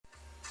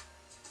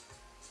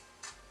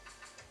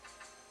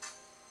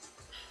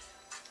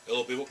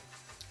Hello, people.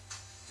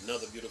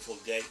 Another beautiful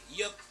day.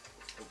 Yep.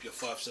 Hope your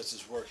five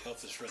senses work.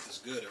 Health and strength is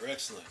good or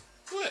excellent.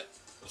 What?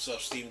 What's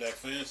up, Steam Deck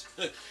fans?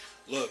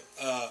 Look,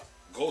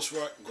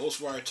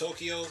 Ghostwire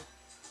Tokyo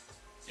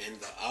and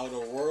the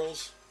Outer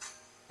Worlds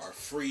are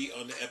free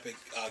on the Epic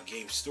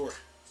Game Store.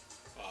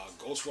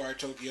 Ghostwire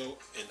Tokyo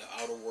and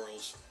the Outer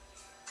Worlds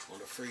are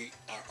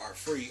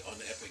free on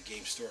the Epic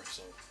Game Store.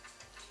 So,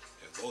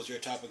 if those are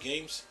your type of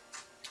games,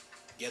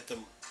 get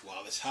them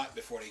while it's hot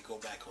before they go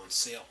back on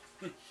sale.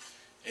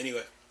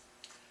 Anyway,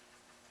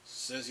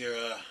 says here,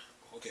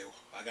 okay,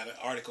 I got an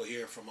article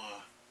here from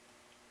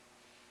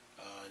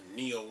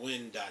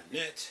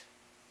neowin.net,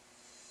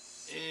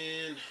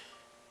 and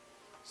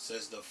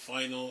says the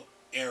final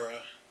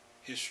era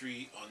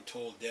history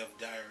Untold Dev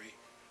Diary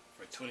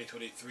for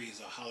 2023 is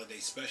a holiday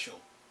special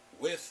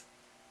with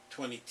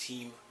 20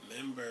 team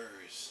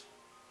members.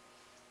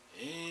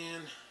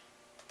 And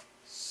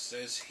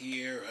says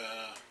here,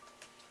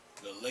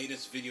 the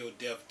latest video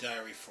dev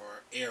diary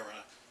for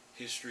era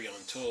history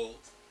Untold,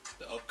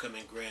 the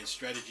upcoming grand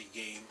strategy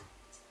game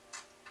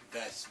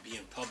that's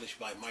being published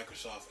by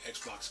Microsoft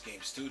Xbox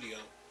Game Studio,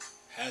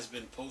 has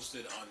been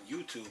posted on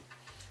YouTube.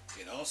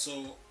 It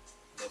also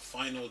the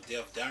final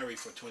dev diary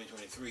for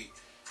 2023,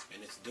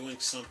 and it's doing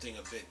something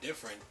a bit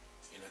different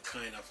in a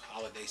kind of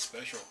holiday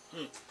special.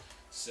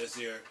 Says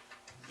here,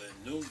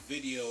 the new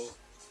video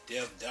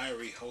dev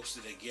diary,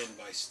 hosted again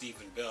by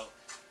Stephen Bell,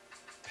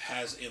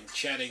 has him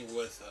chatting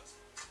with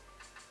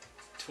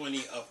 20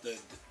 of the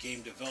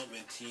game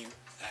development team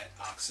at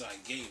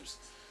Oxide Games.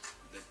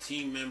 The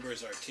team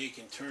members are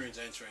taking turns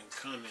answering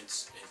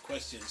comments and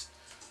questions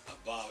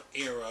about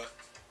era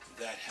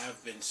that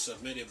have been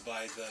submitted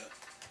by the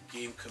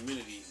game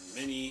community.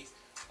 Many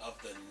of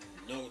the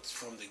notes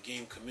from the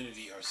game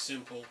community are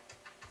simple: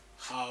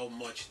 how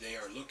much they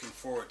are looking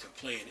forward to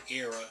playing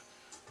era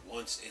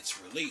once it's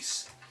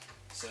released.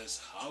 It says,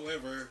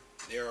 however,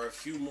 there are a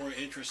few more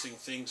interesting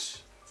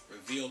things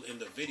revealed in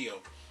the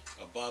video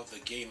about the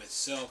game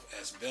itself,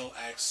 as Bell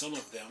asked some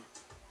of them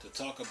to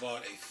talk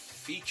about a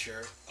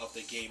feature of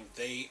the game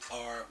they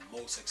are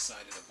most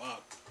excited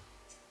about.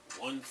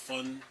 One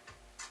fun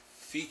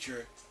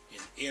feature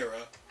in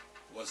era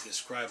was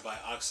described by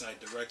Oxide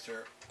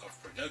Director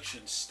of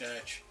Production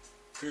Statch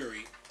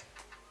Puri.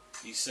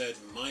 He said,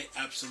 my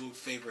absolute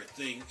favorite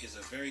thing is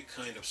a very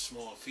kind of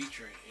small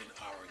feature in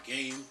our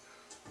game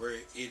where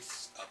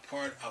it's a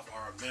part of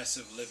our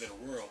massive living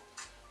world.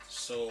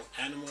 So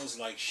animals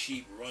like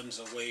sheep runs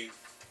away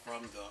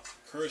from the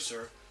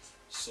cursor,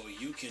 so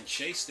you can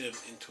chase them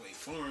into a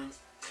farm,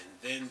 and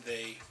then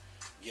they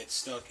get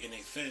stuck in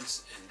a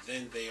fence, and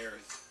then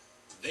they're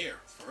there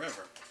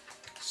forever.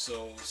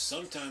 So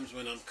sometimes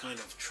when I'm kind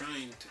of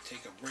trying to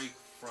take a break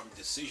from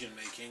decision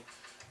making,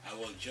 I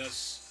will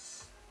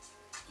just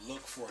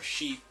look for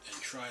sheep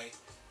and try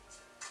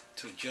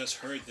to just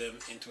herd them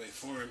into a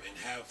farm and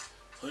have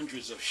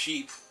hundreds of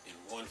sheep in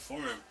one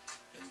farm.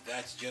 And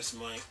that's just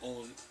my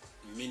own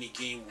mini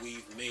game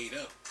we've made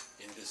up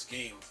in this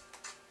game.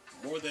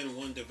 More than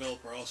one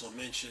developer also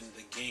mentioned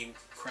the game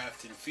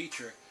crafting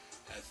feature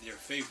as their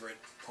favorite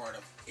part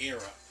of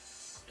era,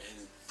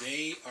 and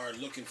they are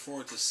looking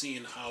forward to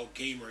seeing how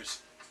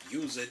gamers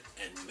use it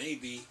and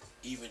maybe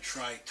even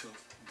try to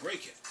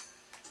break it.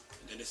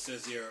 And then it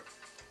says here,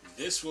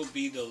 this will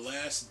be the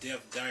last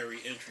dev diary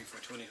entry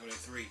for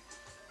 2023,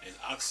 and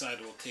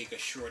Oxide will take a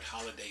short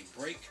holiday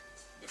break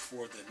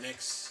before the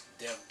next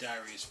dev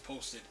diary is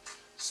posted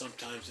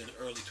sometimes in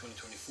early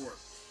 2024. It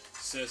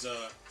says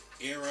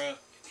era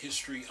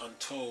history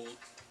Untold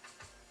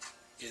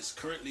is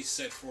currently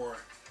set for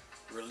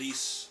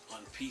release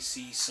on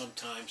PC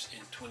sometimes in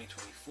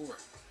 2024.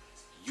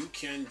 You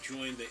can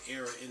join the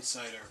Era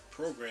Insider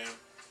program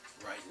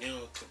right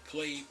now to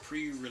play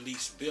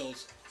pre-release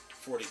builds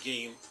for the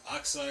game.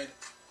 Oxide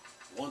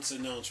once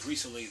announced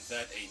recently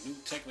that a new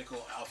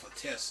technical alpha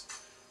test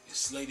is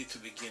slated to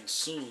begin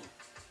soon,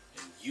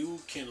 and you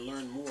can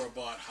learn more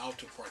about how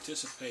to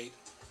participate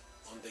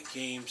on the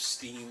game's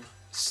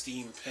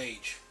Steam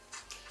page.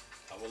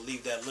 I will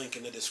leave that link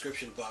in the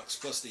description box,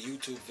 plus the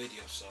YouTube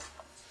video. So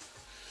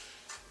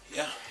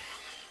yeah,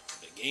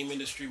 the game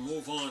industry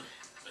move on.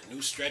 A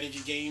new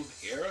strategy game,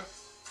 Era,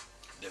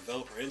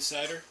 Developer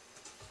Insider.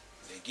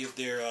 They give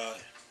their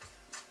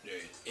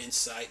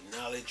insight,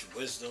 knowledge,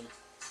 wisdom,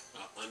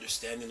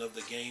 understanding of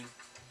the game.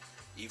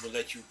 Even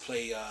let you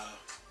play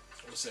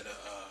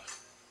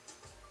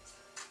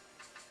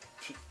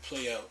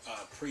play a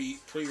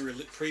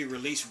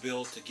pre-release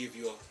build to give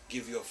you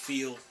a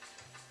feel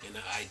and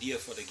an idea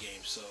for the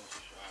game. So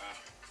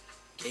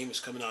game is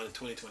coming out in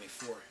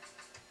 2024,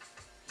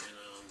 and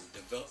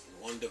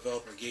one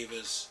developer gave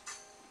us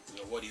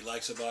what he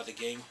likes about the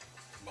game,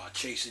 about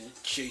chasing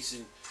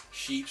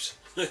sheeps.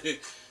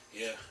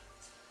 Yeah,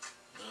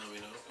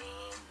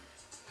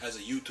 has a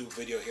YouTube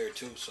video here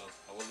too, so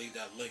I will leave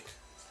that link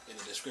in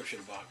the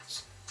description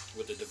box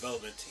with the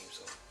development team.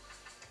 So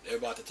they're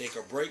about to take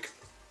a break,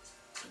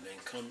 and then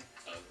come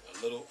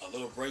a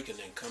little break, and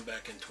then come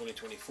back in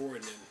 2024,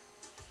 and then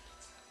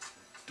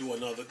do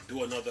another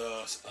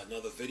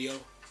video,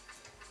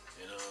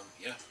 And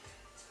yeah,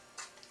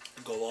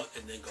 go on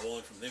and then go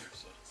on from there.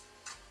 So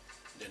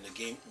then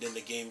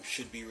the game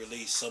should be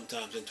released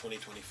sometimes in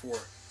 2024,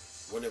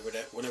 whenever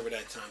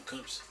that time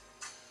comes.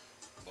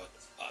 But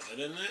other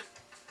than that,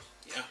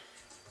 yeah,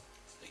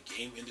 the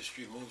game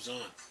industry moves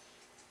on.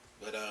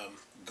 But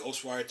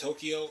Ghostwire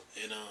Tokyo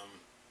and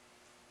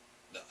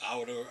the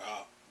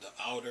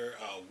outer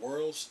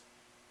worlds,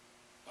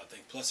 I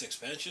think plus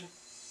expansion,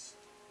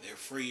 they're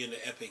free in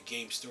the Epic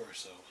Game Store.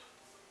 So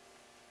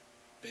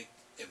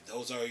if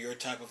those are your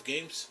type of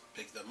games,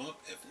 pick them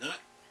up. If not,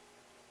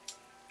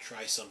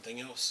 try something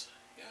else.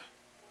 Yeah.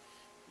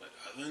 But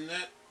other than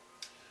that,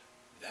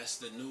 that's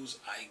the news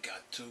I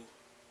got to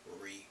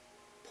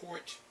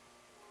report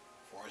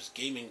as far as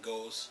gaming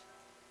goes.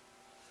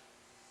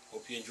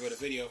 Hope you enjoyed the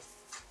video.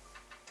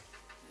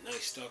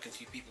 Nice talking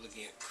to you people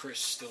again. Chris,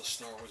 still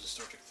Star Wars and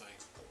Star Trek thing.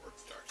 Or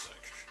Dark Side.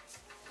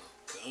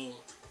 Go.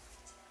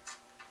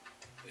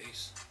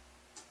 Peace.